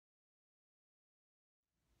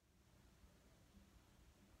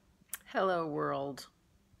Hello world.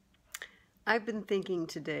 I've been thinking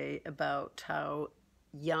today about how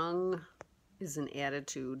young is an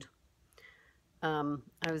attitude. I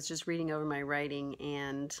was just reading over my writing,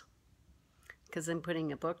 and because I'm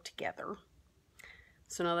putting a book together.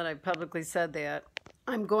 So now that I've publicly said that,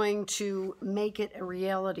 I'm going to make it a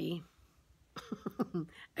reality.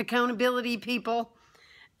 Accountability, people.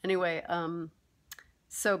 Anyway,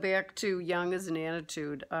 so back to young as an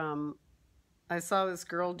attitude. I saw this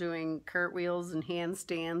girl doing cartwheels and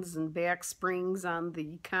handstands and back springs on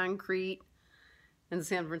the concrete in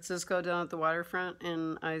San Francisco down at the waterfront.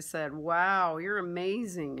 And I said, wow, you're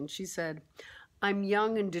amazing. And she said, I'm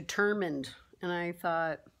young and determined. And I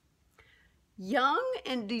thought, young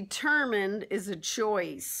and determined is a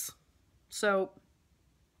choice. So,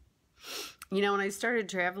 you know, when I started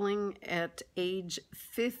traveling at age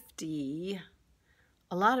 50,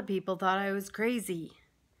 a lot of people thought I was crazy.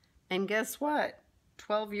 And guess what?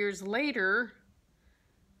 12 years later,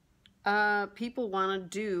 people want to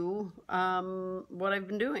do what I've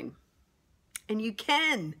been doing. And you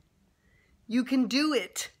can. You can do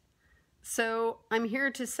it. So I'm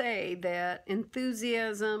here to say that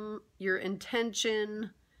enthusiasm, your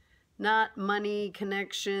intention, not money,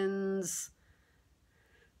 connections,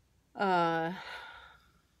 and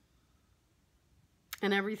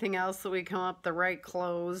everything else that we come up, the right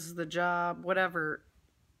clothes, the job, whatever.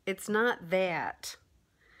 It's not that.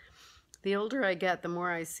 The older I get, the more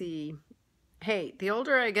I see, hey, the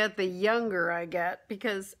older I get, the younger I get,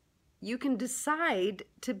 because you can decide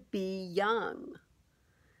to be young.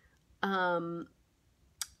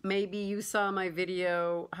 Maybe you saw my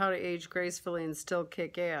video, How to Age Gracefully and Still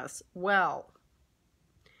Kick Ass. Well,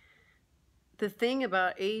 the thing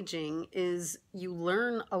about aging is you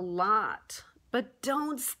learn a lot, but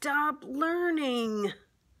don't stop learning.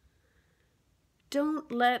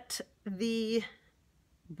 Don't let the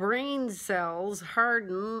brain cells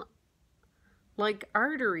harden like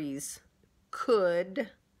arteries could.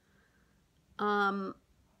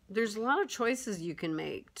 There's a lot of choices you can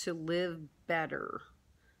make to live better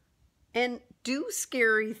and do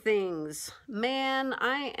scary things. Man,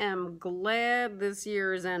 I am glad this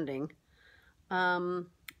year is ending.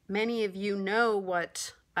 Many of you know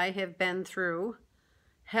what I have been through,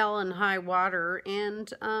 hell and high water,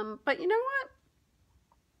 and but you know what?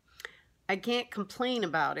 I can't complain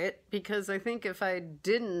about it, because I think if I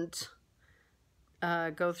didn't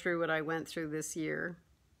go through what I went through this year,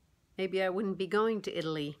 maybe I wouldn't be going to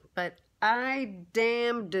Italy. But I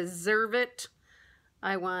damn deserve it.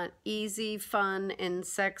 I want easy, fun, and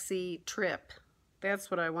sexy trip. That's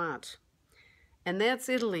what I want. And that's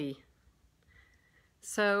Italy.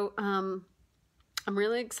 So, I'm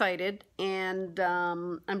really excited, and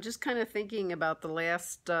I'm just kind of thinking about the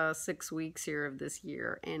last 6 weeks here of this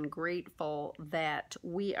year, and grateful that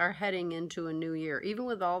we are heading into a new year, even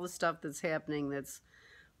with all the stuff that's happening that's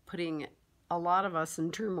putting a lot of us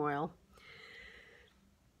in turmoil.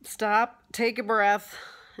 Stop, take a breath,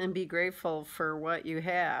 and be grateful for what you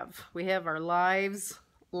have. We have our lives.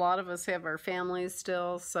 A lot of us have our families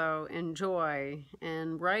still, so enjoy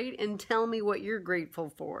and write and tell me what you're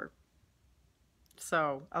grateful for.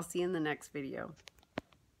 So, I'll see you in the next video.